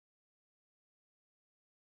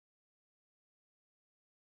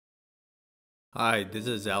Hi, this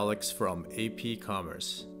is Alex from AP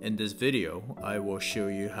Commerce. In this video, I will show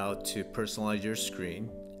you how to personalize your screen,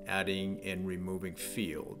 adding and removing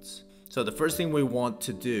fields. So the first thing we want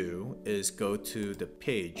to do is go to the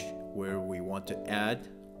page where we want to add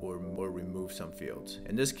or remove some fields.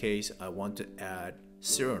 In this case, I want to add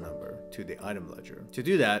serial number to the item ledger. To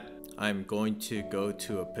do that, I'm going to go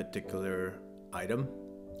to a particular item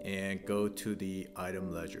and go to the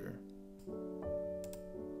item ledger.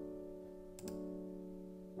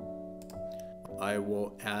 I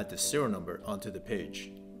will add the serial number onto the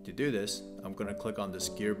page. To do this, I'm going to click on this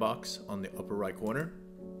gearbox on the upper right corner.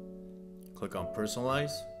 Click on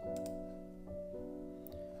Personalize.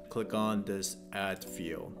 Click on this Add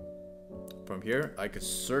Field. From here, I could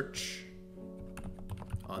search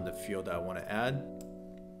on the field that I want to add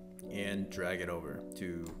and drag it over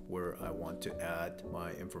to where I want to add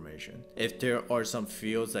my information. If there are some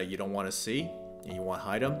fields that you don't want to see and you want to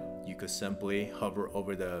hide them, you could simply hover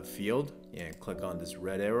over the field and click on this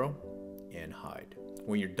red arrow and hide.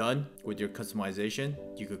 When you're done with your customization,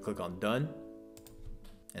 you could click on Done,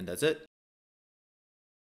 and that's it.